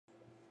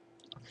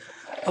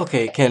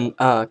Okay, can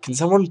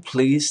someone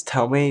please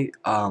tell me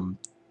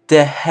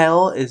the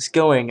hell is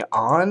going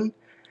on?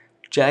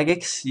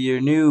 Jagex, your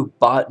new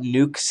bot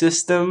nuke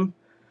system.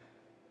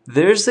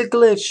 There's a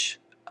glitch.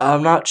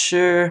 I'm not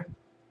sure.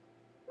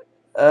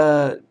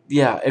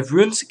 Yeah, if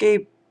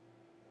RuneScape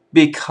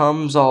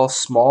becomes all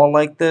small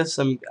like this,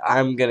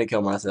 I'm gonna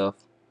kill myself.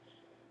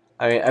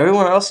 I mean,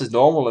 everyone else is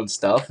normal and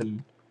stuff,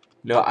 and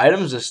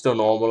items are still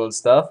normal and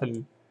stuff,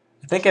 and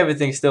I think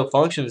everything still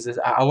functions.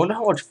 I wonder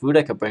how much food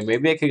I could bring.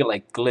 Maybe I could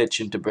like glitch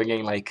into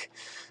bringing like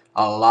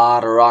a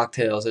lot of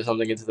rocktails or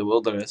something into the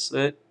wilderness.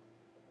 Wait,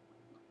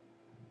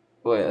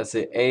 let's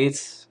see,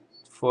 8,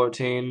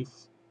 14.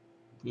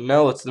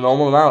 No, it's the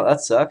normal amount. That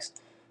sucks.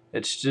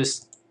 It's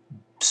just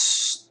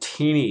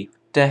teeny.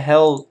 The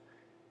hell?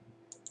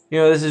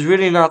 This is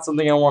really not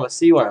something I want to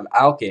see when I'm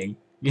alking.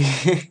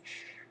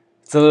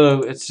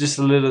 It's just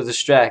a little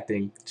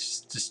distracting.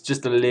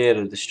 Just a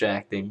little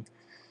distracting.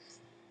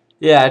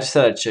 Yeah, I just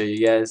thought I'd show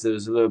you guys. It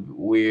was a little bit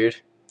weird.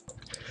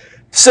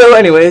 So,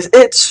 anyways,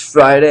 it's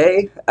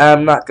Friday.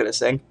 I'm not gonna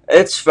sing.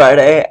 It's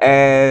Friday,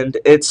 and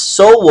it's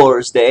Soul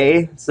Wars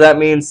Day. So that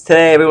means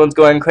today everyone's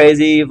going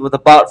crazy with a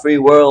bot-free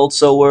world.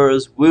 Soul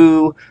Wars,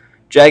 woo!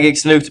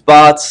 Jagex nuked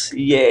bots,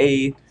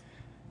 yay!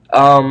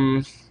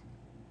 Um,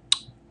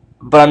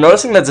 but I'm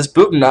noticing that this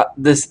bot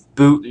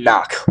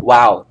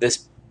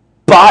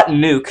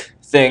nuke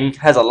thing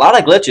has a lot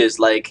of glitches.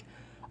 Like,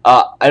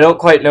 I don't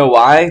quite know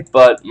why,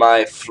 but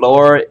my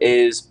floor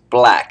is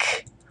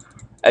black.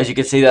 As you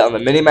can see that on the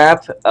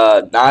minimap,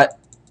 not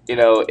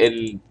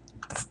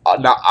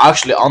not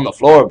actually on the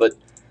floor, but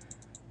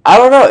I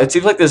don't know. It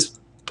seems like this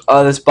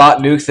bot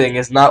nuke thing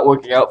is not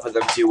working out for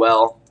them too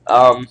well.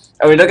 I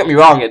mean, don't get me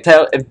wrong, it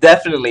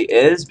definitely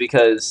is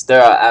because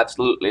there are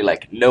absolutely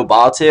like no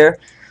bots here,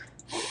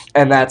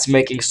 and that's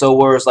making Soul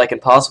Wars like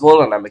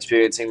impossible. And I'm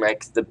experiencing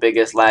like the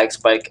biggest lag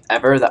spike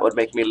ever that would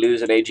make me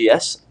lose an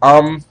AGS.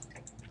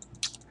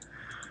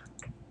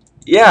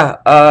 Yeah,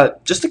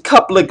 just a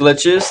couple of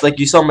glitches. Like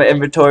you saw, my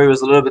inventory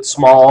was a little bit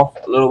small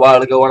a little while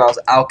ago when I was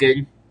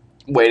alking,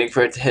 waiting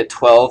for it to hit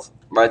 12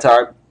 my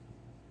time.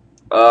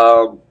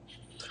 Um,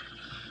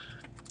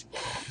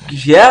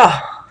 yeah,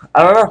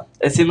 I don't know.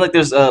 It seems like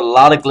there's a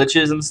lot of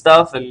glitches and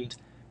stuff, and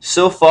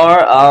so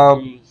far,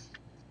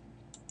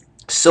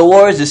 Soul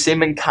Wars is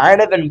seeming kind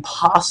of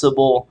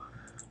impossible,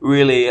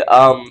 really.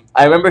 I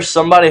remember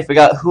somebody, I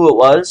forgot who it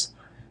was,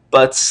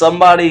 but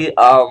somebody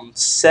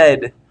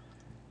said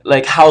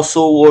like how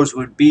Soul Wars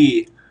would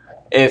be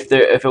if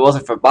it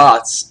wasn't for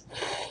bots.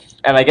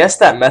 And I guess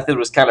that method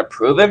was kind of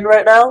proven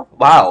right now.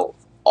 Wow,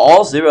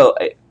 all zero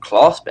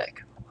claw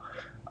spec.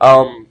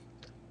 Um,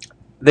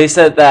 they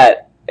said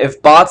that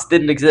if bots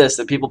didn't exist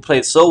and people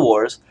played Soul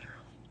Wars,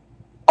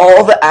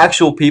 all the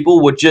actual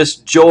people would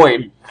just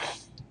join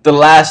the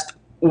last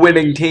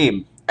winning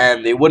team,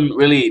 and they wouldn't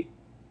really.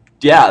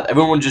 Yeah,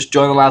 everyone would just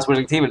join the last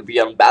winning team and be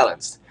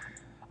unbalanced.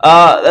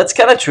 That's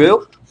kind of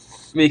true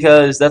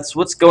because that's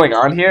what's going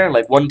on here.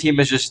 Like one team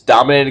is just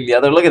dominating the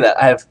other. Look at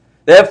that.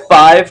 They have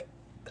 5.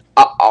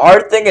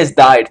 Our thing has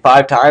died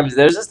 5 times.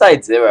 Theirs just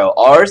died 0.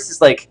 Ours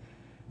is like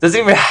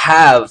doesn't even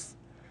have.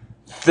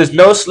 There's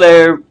no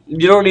Slayer.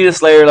 You don't need a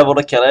Slayer level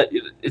to kill it.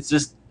 It's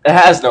just it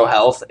has no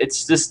health.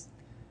 It's just.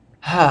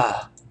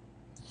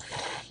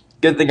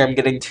 Good thing I'm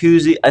getting 2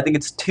 Z. I think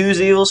it's 2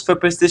 zeals for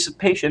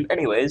participation.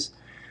 Anyways,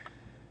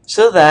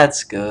 so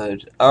that's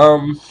good.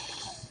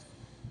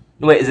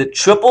 Wait, is it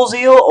triple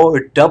zeal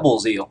or double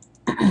zeal?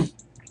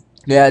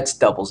 Yeah, it's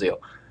double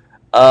zeal.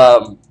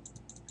 Um,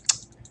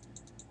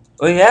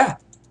 well, yeah.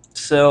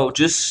 So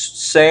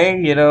just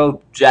saying,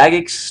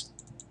 Jagex,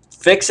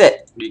 fix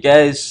it. You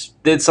guys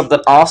did something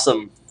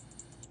awesome.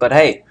 But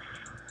hey,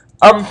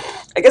 I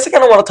guess I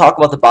kind of want to talk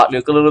about the bot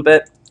nuke a little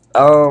bit.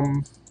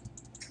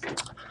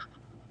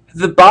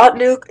 The bot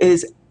nuke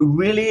is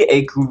really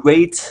a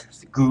great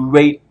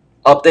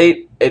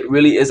update. It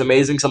really is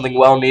amazing, something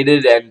well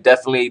needed, and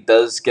definitely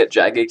does get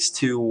Jagex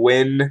to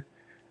win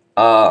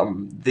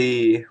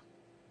the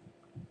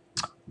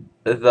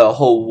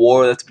whole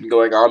war that's been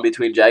going on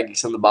between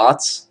Jagex and the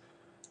bots.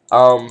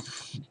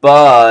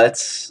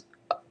 But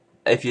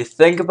if you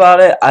think about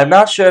it, I'm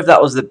not sure if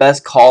that was the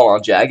best call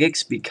on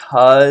Jagex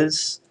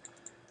because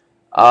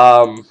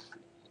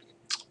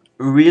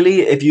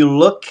really, if you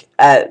look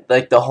at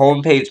like the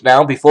homepage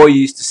now, before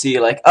you used to see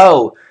like,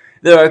 oh,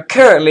 there are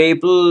currently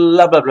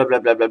blah blah blah blah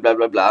blah blah blah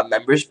blah blah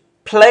members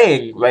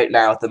playing right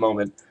now at the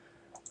moment.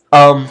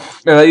 And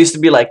that used to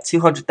be like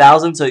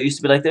 200,000, so it used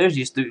to be like there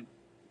used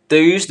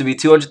to be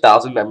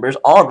 200,000 members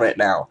on right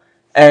now.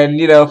 And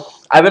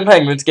I've been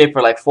playing RuneScape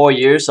for like 4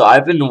 years, so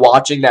I've been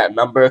watching that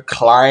number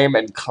climb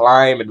and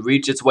climb and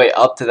reach its way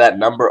up to that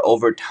number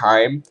over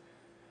time.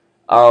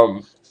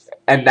 Um,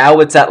 and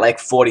now it's at like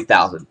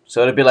 40,000.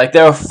 So it'd be like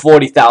there are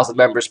 40,000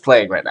 members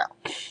playing right now.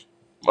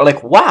 We're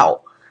like,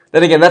 wow.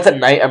 Then again, that's at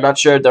night. I'm not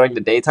sure during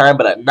the daytime,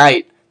 but at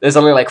night there's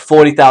only like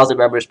 40,000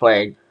 members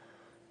playing,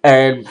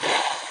 and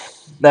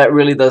that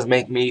really does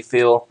make me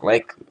feel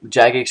like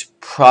Jagex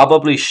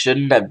probably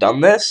shouldn't have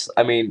done this.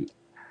 I mean,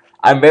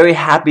 I'm very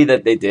happy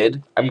that they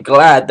did. I'm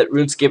glad that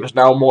RuneScape is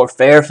now more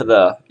fair for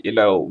the,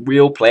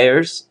 real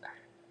players.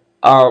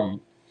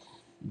 Um,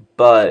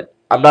 but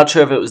I'm not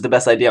sure if it was the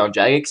best idea on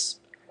Jagex.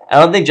 I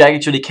don't think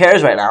Jagex really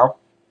cares right now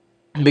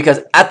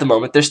because at the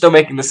moment they're still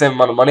making the same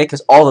amount of money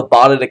because all the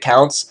botted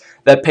accounts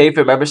that pay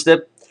for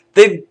membership,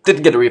 they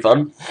didn't get a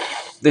refund.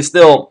 They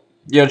still,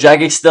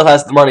 Jagex still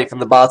has the money from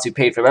the bots who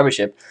paid for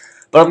membership.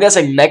 But I'm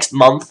guessing next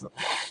month,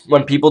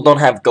 when people don't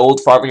have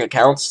gold farming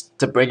accounts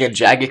to bring in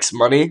Jagex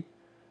money,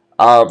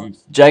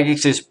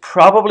 Jagex is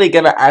probably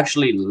gonna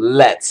actually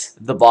let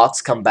the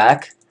bots come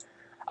back.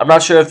 I'm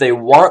not sure if they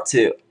want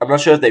to. I'm not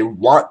sure if they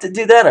want to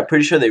do that. I'm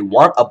pretty sure they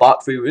want a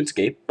bot-free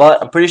RuneScape,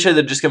 but I'm pretty sure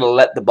they're just gonna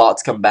let the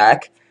bots come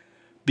back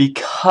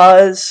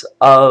because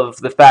of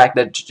the fact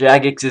that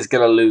Jagex is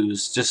gonna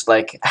lose just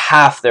like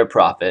half their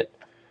profit,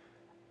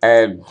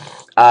 and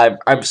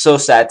I'm so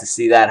sad to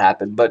see that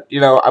happen. But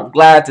I'm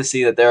glad to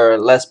see that there are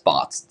less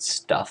bots and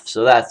stuff.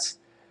 So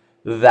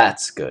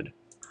that's good.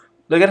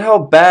 Look at how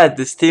bad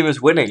this team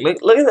is winning.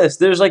 Look at this.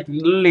 There's like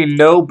literally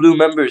no blue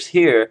members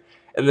here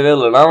in the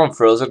middle, and now I'm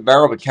frozen.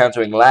 Now I'm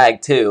encountering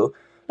lag too.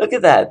 Look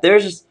at that. They're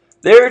just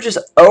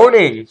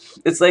owning.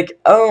 It's like,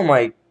 oh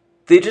my,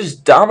 they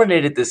just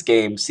dominated this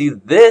game. See,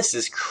 this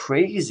is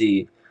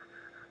crazy.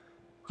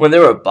 When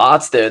there were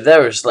bots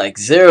there was like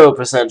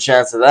 0%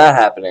 chance of that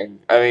happening.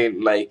 I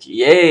mean, like,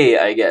 yay,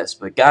 I guess,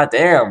 but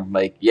goddamn,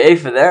 like, yay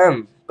for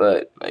them.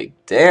 But like,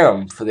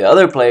 damn, for the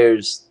other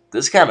players,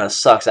 this kind of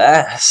sucks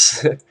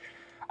ass.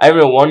 I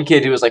remember one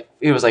kid who was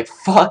like,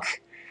 fuck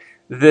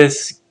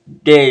this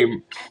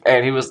game,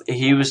 and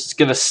he was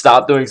gonna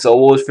stop doing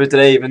Soul Wars for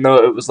today, even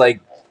though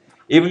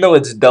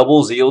it's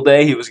double zeal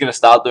day, he was gonna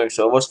stop doing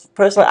Soul Wars.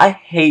 Personally, I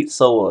hate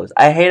Soul Wars.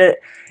 I hate it.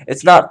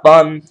 It's not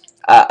fun.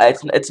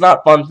 It's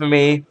not fun for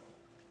me.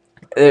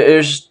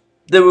 There's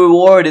the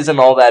reward isn't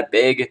all that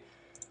big.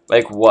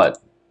 Like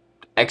what?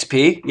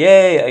 XP?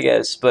 Yay, I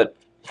guess. But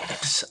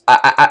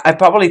I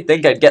probably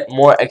think I'd get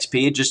more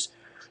XP just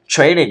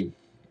training.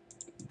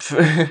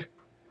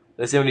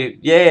 Let's see how many.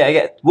 Yeah, I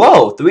get.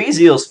 Whoa, 3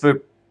 zeals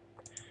for.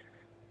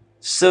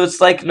 So it's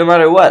like no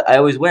matter what, I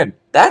always win.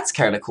 That's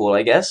kind of cool,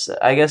 I guess.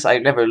 I guess I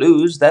never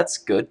lose. That's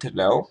good to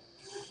know.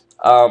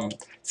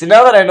 See,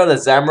 now that I know that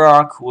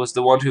Zamrock was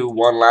the one who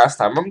won last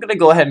time, I'm gonna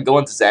go ahead and go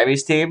into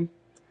Zammy's team.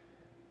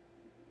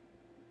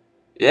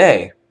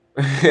 Yay.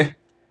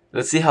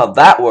 Let's see how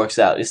that works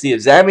out. You see,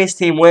 if Zammy's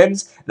team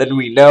wins, then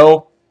we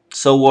know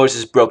Soul Wars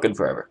is broken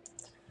forever.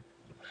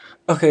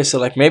 Okay, so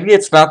like maybe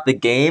it's not the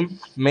game,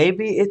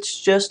 maybe it's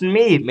just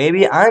me,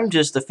 maybe I'm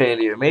just a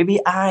failure, maybe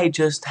I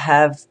just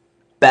have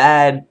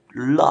bad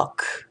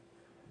luck.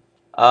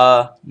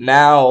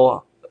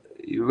 Now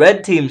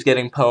red team's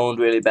getting pwned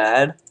really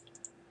bad.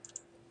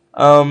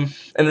 And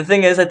the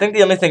thing is, I think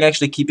the only thing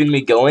actually keeping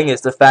me going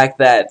is the fact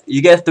that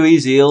you get 3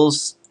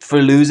 zeals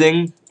for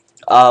losing,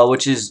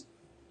 which is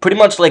pretty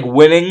much like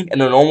winning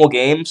in a normal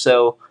game,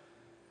 so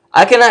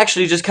I can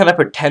actually just kind of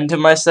pretend to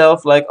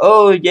myself like,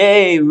 oh,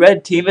 yay,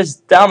 red team is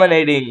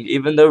dominating,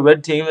 even though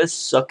red team is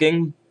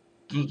sucking.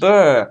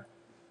 But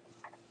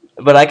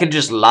I can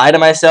just lie to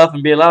myself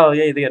and be like, oh,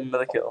 yay, they get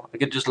another kill. I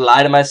could just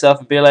lie to myself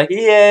and be like,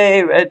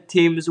 yay, red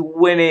team's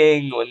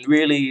winning, when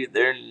really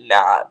they're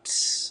not.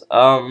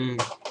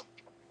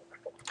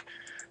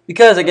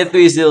 Because I get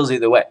 3 zeals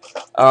either way.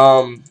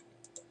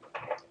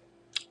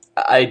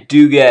 I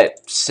do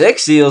get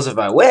 6 zeals if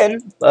I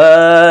win,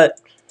 but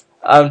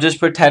I'm just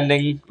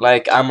pretending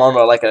like I'm on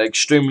an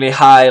extremely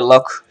high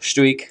luck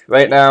streak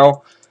right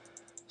now.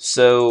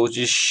 So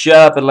just shut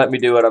up and let me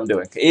do what I'm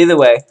doing. Either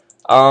way,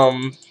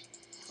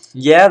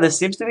 yeah, this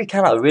seems to be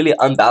kind of really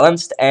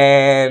unbalanced,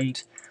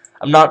 and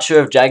I'm not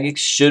sure if Jagex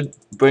should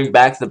bring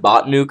back the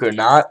bot nuke or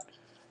not.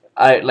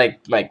 I like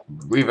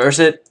reverse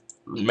it,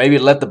 maybe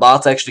let the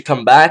bots actually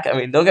come back. I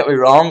mean, don't get me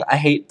wrong, I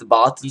hate the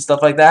bots and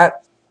stuff like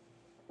that.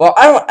 Well,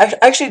 I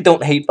actually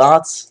don't hate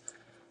bots.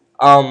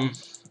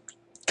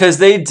 Because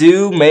they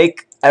do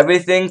make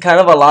everything kind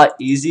of a lot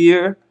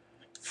easier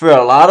for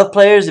a lot of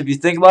players. If you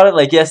think about it,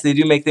 like, yes, they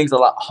do make things a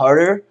lot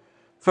harder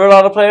for a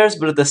lot of players,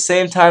 but at the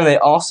same time, they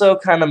also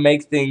kind of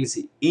make things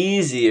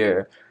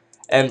easier.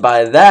 And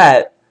by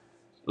that,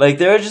 like,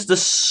 there are just the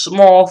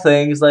small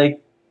things,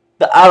 like,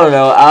 I don't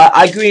know,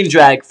 I green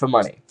drag for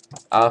money.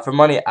 For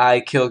money,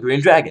 I kill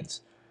green dragons.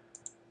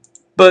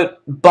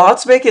 But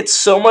bots make it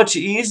so much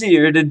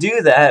easier to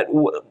do that.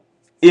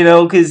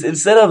 Because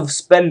instead of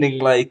spending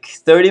like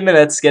 30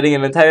 minutes getting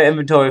an entire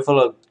inventory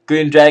full of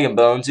green dragon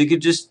bones, you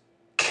could just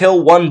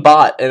kill one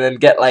bot and then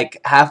get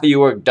like half of your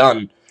work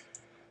done.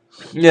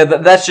 Yeah,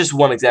 that's just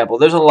one example.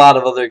 There's a lot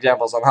of other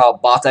examples on how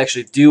bots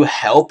actually do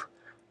help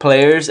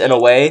players in a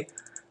way.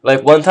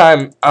 Like one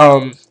time,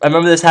 I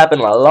remember this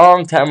happened a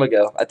long time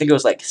ago. I think it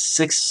was like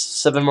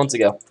 6-7 months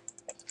ago.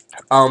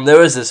 There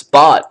was this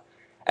bot,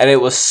 and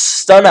it was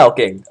stun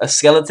alking a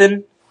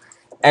skeleton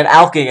and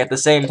alking at the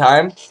same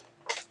time.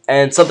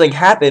 And something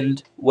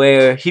happened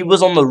where he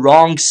was on the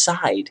wrong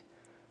side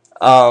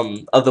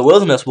of the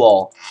wilderness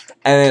wall,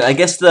 and I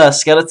guess the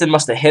skeleton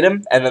must have hit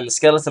him, and then the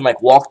skeleton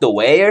like walked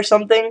away or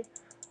something.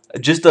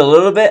 just a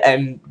little bit,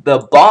 and the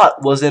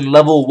bot was in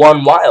level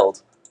 1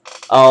 wild.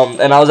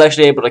 And I was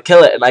actually able to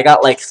kill it, and I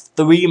got like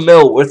 3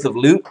 mil worth of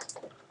loot.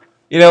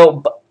 You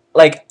know,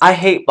 like, I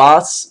hate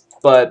bots,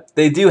 but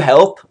they do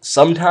help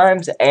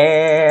sometimes,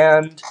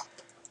 and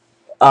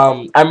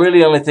I'm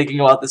really only thinking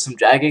about this from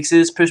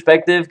Jagix's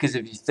perspective, because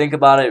if you think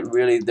about it,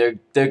 really,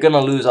 they're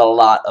gonna lose a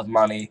lot of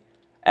money,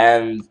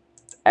 and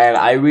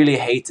I really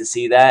hate to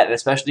see that, and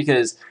especially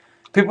because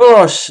people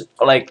are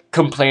like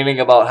complaining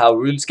about how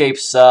RuneScape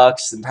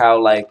sucks and how,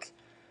 like,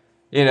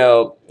 you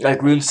know, like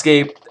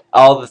RuneScape,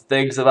 all the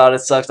things about it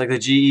sucks. Like the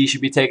GE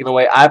should be taken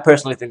away. I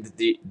personally think that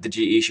the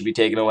GE should be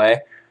taken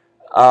away.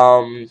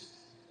 Um,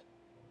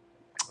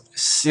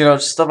 you know,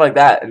 stuff like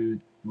that,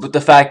 and with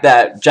the fact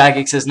that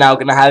Jagex is now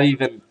gonna have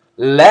even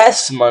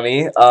less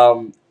money,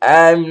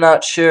 I'm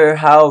not sure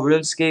how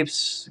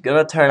RuneScape's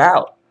gonna turn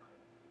out.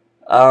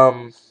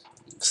 Um,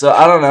 so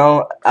I don't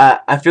know.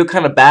 I feel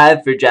kind of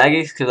bad for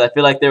Jagex because I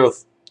feel like they were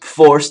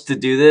forced to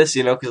do this.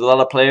 You know, because a lot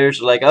of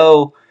players are like,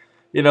 oh,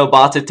 you know,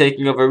 bots are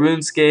taking over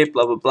RuneScape,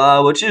 blah blah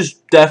blah, which is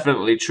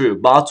definitely true.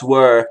 Bots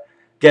were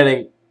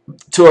getting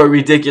to a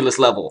ridiculous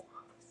level,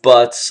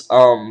 but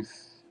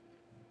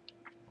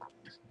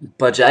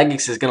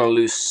Jagex is gonna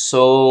lose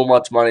so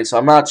much money, so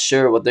I'm not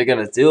sure what they're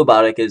gonna do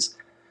about it. Cause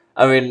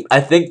I mean,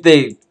 I think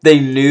they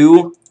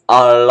knew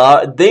a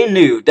lot. They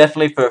knew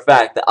definitely for a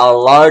fact that a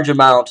large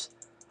amount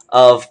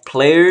of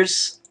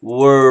players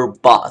were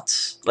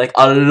bots, like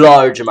a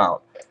large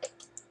amount.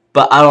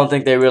 But I don't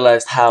think they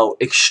realized how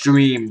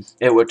extreme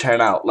it would turn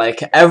out.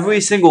 Like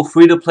every single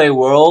free-to-play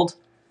world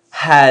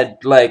had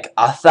like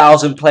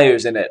 1,000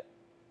 players in it,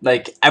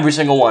 like every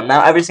single one.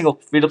 Now every single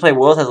free-to-play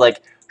world has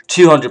like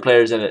 200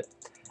 players in it,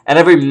 and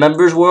every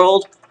members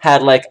world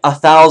had like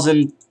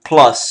 1,000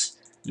 plus.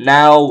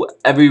 Now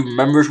every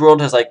members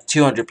world has like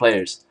 200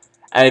 players,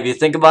 and if you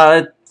think about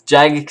it,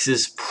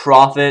 Jagex's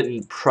profit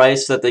and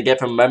price that they get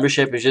from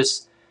membership is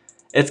just,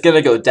 it's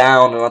gonna go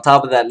down. And on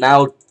top of that,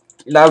 now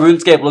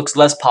RuneScape looks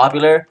less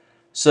popular,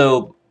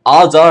 so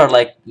odds are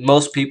like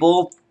most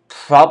people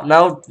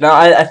now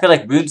I feel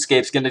like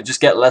RuneScape's gonna just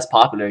get less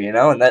popular, you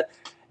know, and that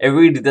it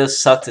really does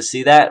suck to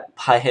see that.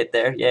 High hit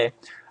there, yay.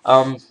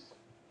 Um,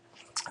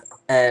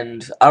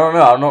 and I don't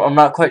know. I'm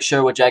not quite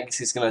sure what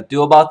Jagex is gonna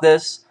do about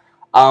this.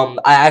 I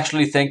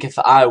actually think if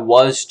I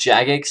was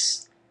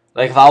Jagex,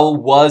 like if I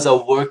was a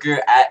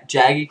worker at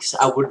Jagex,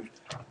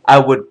 I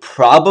would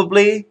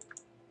probably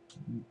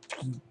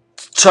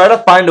try to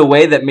find a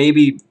way that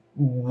maybe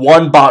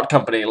one bot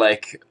company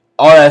like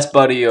RS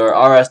Buddy or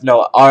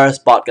RS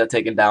Bot got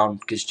taken down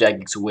because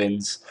Jagex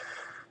wins.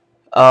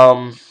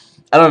 I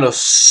don't know,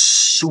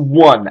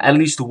 one, at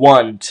least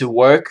one to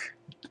work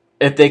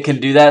if they can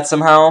do that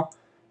somehow,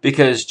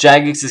 because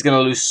Jagex is going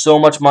to lose so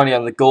much money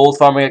on the gold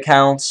farming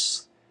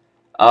accounts,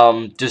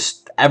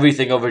 just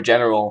everything over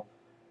general,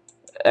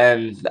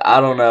 and I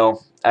don't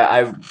know,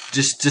 I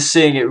just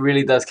seeing it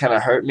really does kind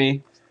of hurt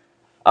me,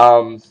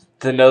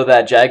 to know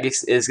that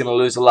Jagex is going to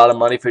lose a lot of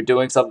money for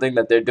doing something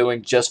that they're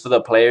doing just for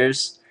the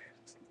players.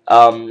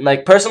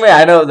 Like personally,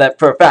 I know that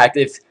for a fact,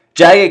 if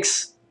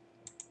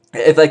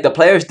like the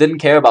players didn't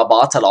care about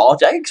bots at all,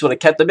 Jagex would have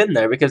kept them in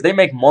there because they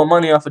make more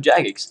money off of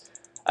Jagex.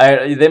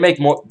 They make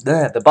more.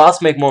 The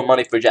bots make more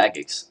money for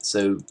Jagex,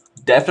 so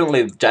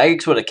definitely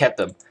Jagex would have kept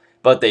them,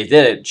 but they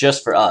did it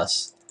just for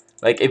us.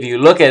 Like if you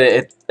look at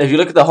it, if you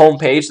look at the home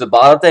page, the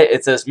bot update,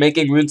 it says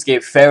making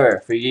RuneScape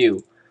fairer for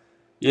you.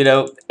 You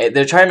know,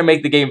 they're trying to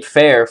make the game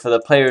fair for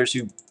the players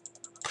who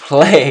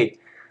play.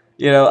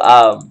 You know,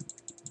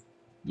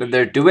 and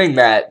they're doing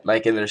that,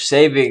 like, and they're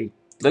saving.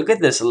 Look at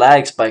this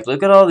lag spike.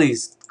 Look at all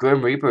these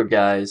Grim Reaper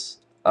guys.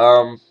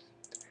 Don't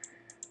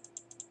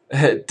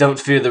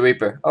fear the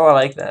Reaper. Oh, I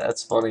like that.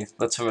 That's funny.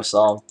 That's from a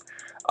song.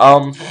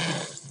 Um,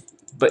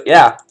 but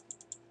yeah,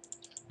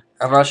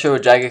 I'm not sure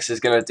what Jagex is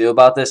gonna do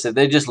about this. If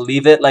they just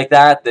leave it like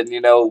that, then, you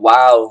know,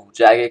 wow,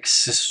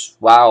 Jagex is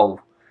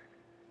wow.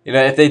 You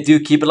know, if they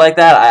do keep it like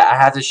that, I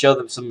have to show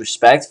them some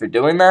respect for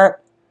doing that.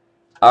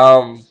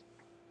 Um,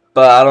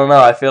 but I don't know.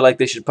 I feel like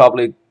they should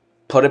probably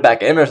put it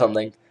back in or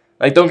something.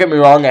 Like, don't get me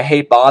wrong. I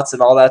hate bots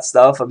and all that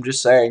stuff. I'm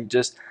just saying,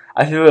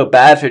 I feel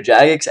bad for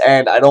Jagex,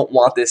 and I don't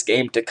want this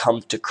game to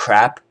come to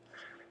crap.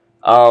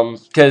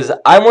 Because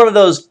I'm one of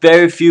those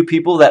very few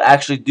people that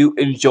actually do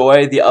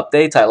enjoy the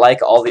updates. I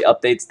like all the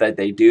updates that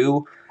they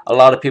do. A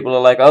lot of people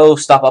are like, oh,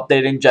 stop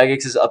updating.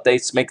 Jagex's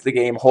updates make the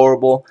game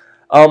horrible.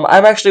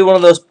 I'm actually one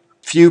of those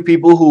few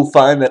people who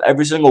find that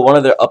every single one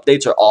of their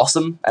updates are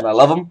awesome, and I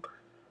love them.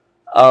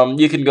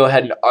 You can go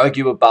ahead and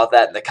argue about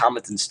that in the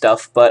comments and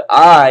stuff, but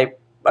I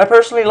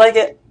personally like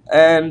it,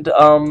 and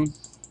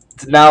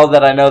now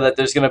that I know that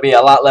there's going to be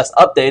a lot less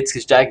updates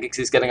because Jagex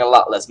is getting a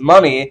lot less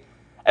money,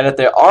 and if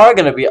there are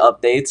going to be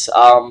updates,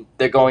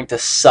 they're going to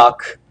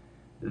suck.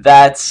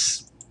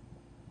 That's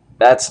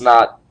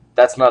not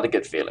a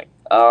good feeling.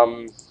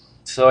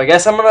 So I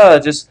guess I'm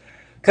gonna just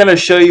kind of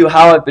show you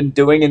how I've been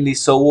doing in these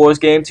Soul Wars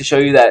games to show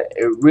you that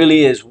it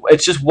really is.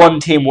 It's just one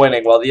team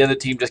winning while the other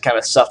team just kind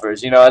of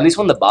suffers. You know, at least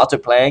when the bots are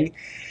playing,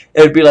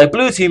 it would be like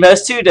blue team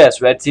has 2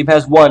 deaths, red team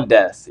has 1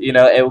 death. You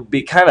know, it would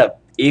be kind of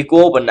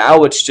equal, but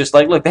now it's just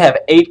like, look, they have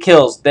 8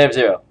 kills, they have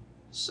 0.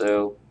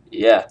 So,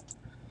 yeah.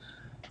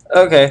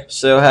 Okay,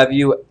 so have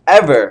you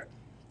ever,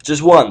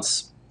 just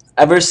once,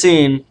 ever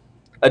seen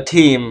a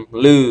team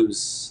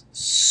lose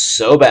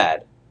so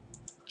bad?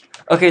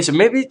 Okay, so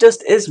maybe it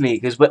just is me,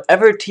 because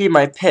whatever team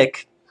I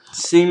pick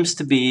seems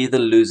to be the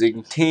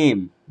losing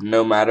team.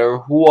 No matter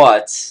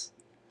what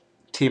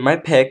team I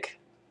pick,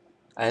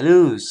 I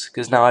lose.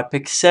 Because now I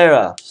pick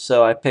Sarah.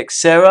 So I picked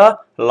Sarah,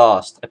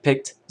 lost. I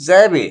picked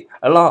Zabby,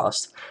 I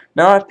lost.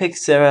 Now I pick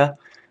Sarah,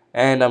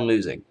 and I'm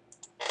losing.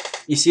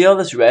 You see all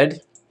this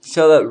red? You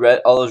see all that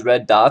red, all those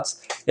red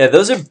dots? Yeah,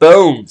 those are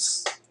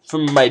bones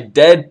from my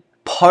dead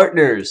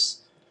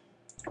partners.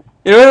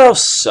 You know what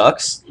else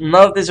sucks?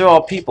 None of these are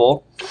all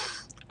people.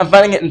 I'm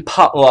finding it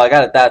well, I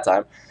got it that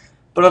time.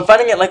 But I'm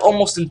finding it like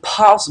almost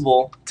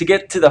impossible to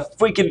get to the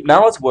freaking,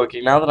 now it's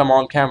working, now that I'm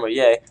on camera,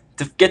 yay.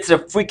 To get to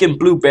the freaking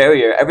blue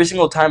barrier. Every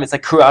single time it's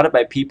like crowded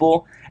by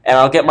people, and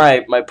I'll get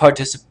my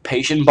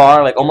participation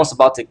bar like almost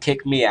about to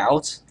kick me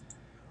out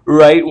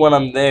right when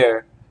I'm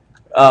there.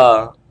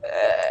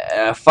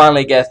 And I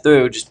finally get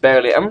through, just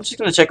barely. I'm just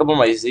gonna check up on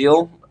my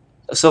zeal.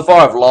 So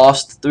far I've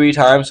lost 3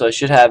 times, so I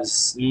should have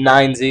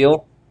 9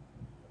 zeal.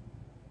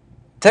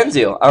 10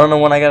 zeal. I don't know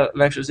when I got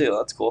an extra zeal.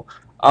 That's cool.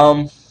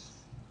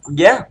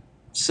 Yeah.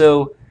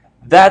 So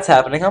that's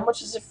happening. How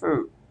much is it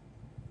for?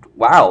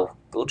 Wow,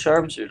 gold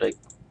charms are like,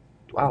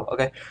 wow.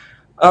 Okay.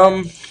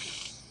 Um.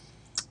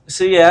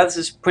 So yeah, this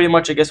is pretty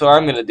much, I guess, what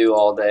I'm gonna do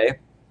all day.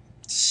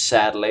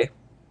 Sadly.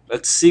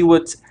 Let's see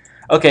what.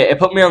 Okay, it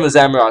put me on the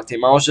Zamrock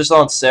team. I was just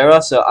on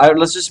Sarah, so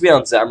let's just be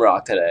on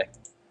Zamrock today.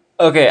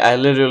 Okay, I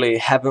literally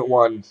haven't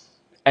won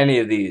any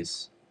of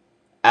these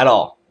at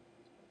all.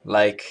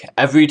 Like,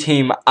 every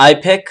team I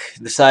pick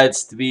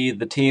decides to be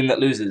the team that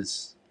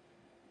loses.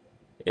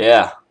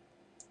 Yeah.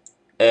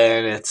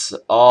 And it's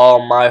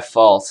all my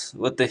fault.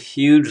 With the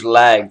huge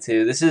lag,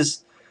 too.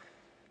 This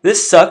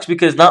sucks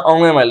because not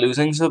only am I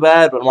losing so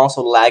bad, but I'm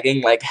also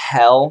lagging like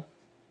hell.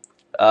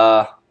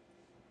 I'm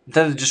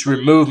tempted to just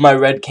remove my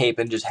red cape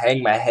and just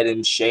hang my head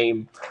in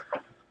shame.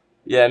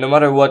 Yeah, no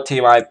matter what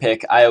team I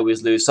pick, I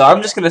always lose. So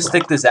I'm just going to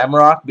stick to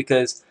Zamrock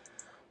because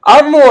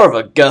I'm more of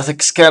a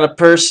Guthix kind of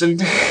person.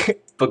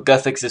 But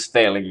Guthix is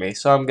failing me,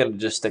 so I'm going to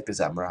just stick to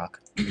Zamrock.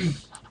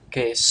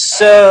 Okay,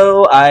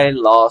 so I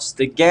lost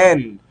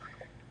again.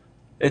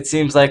 It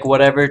seems like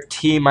whatever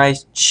team I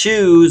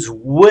choose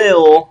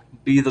will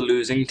be the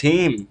losing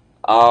team.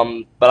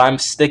 But I'm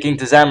sticking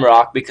to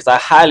Zamrock because I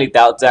highly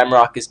doubt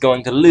Zamrock is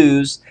going to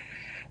lose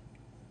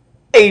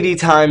 80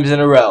 times in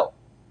a row.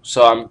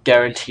 So I'm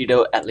guaranteed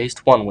at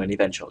least 1 win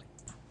eventually.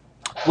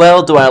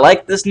 Well, do I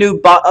like this new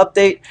bot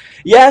update?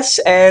 Yes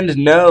and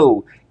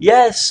no.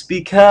 Yes,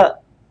 because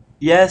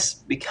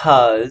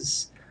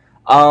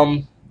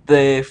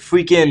the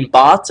freaking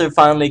bots are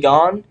finally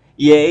gone.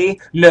 Yay.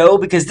 No,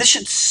 because this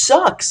shit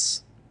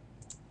sucks.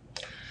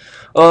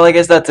 Well, I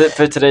guess that's it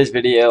for today's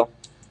video.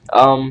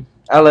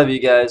 I love you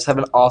guys. Have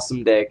an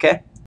awesome day, okay?